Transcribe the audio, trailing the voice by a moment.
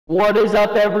What is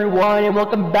up, everyone, and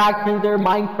welcome back to their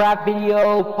Minecraft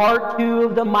video, part 2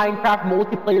 of the Minecraft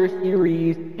multiplayer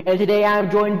series. And today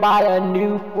I'm joined by a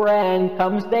new friend.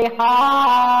 Come say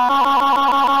hi!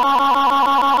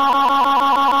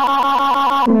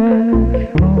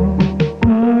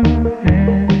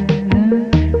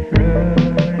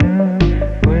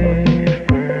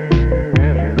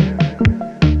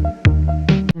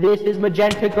 This is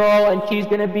Magenta Girl, and she's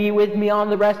gonna be with me on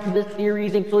the rest of the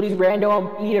series, including Rando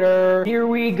and Peter. Here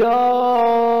we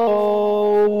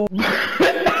go!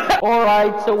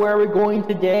 Alright, so where are we going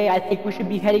today? I think we should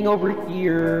be heading over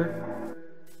here.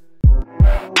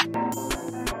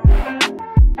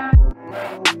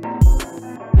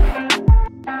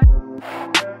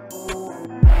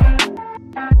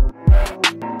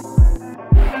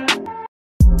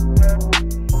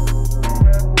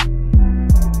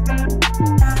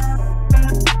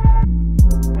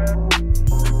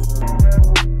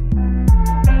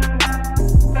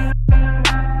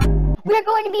 We're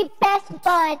going to be best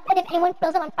buds, and if anyone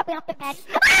feels them, I'm popping off their head.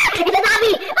 Ah! It's a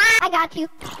zombie! Ah! I got you.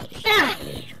 Ah!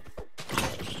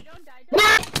 Don't die,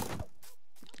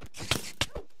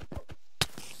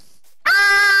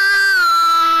 Ah!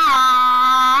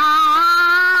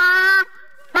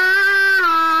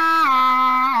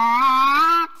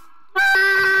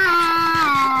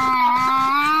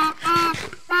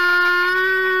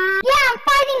 Yeah, I'm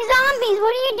fighting zombies.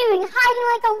 What are you doing? Hiding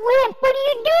like a wimp. What are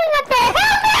you doing up there? Help me!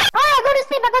 Oh, go to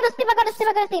sleep. I go to sleep.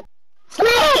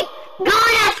 Sleep! Go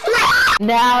to sleep!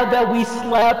 Now that we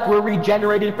slept, we're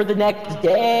regenerated for the next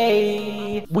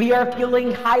day. We are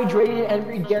feeling hydrated and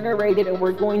regenerated, and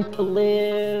we're going to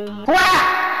live.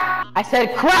 Crap! I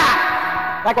said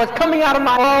crap! Like what's coming out of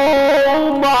my—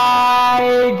 Oh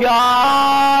my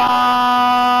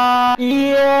god!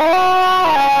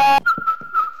 Yeah!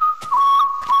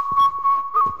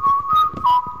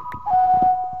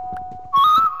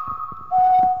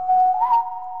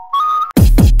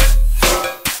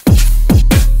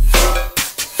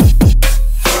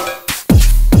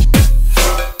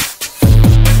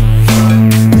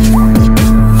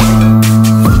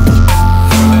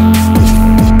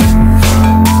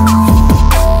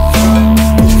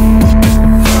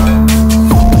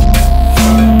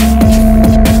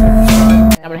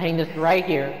 Right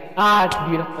here. Ah, it's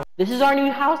beautiful. This is our new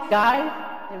house, guys.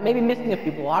 It may be missing a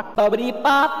few blocks. Bubbity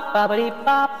bop, bubbity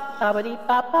bop, bubbity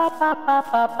bop, bop, bop, bop,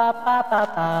 bop, bop, bop,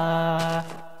 bop,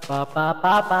 bop, bop,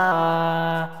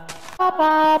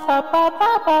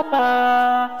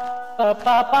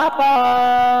 bop, bop,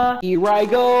 bop. Here I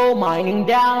go, mining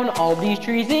down all these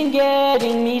trees and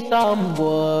getting me some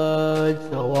wood,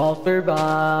 so I'll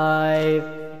survive.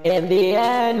 In the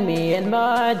end, me and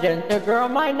Magenta Girl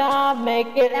might not make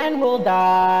it and we'll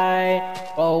die.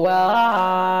 Oh well,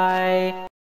 I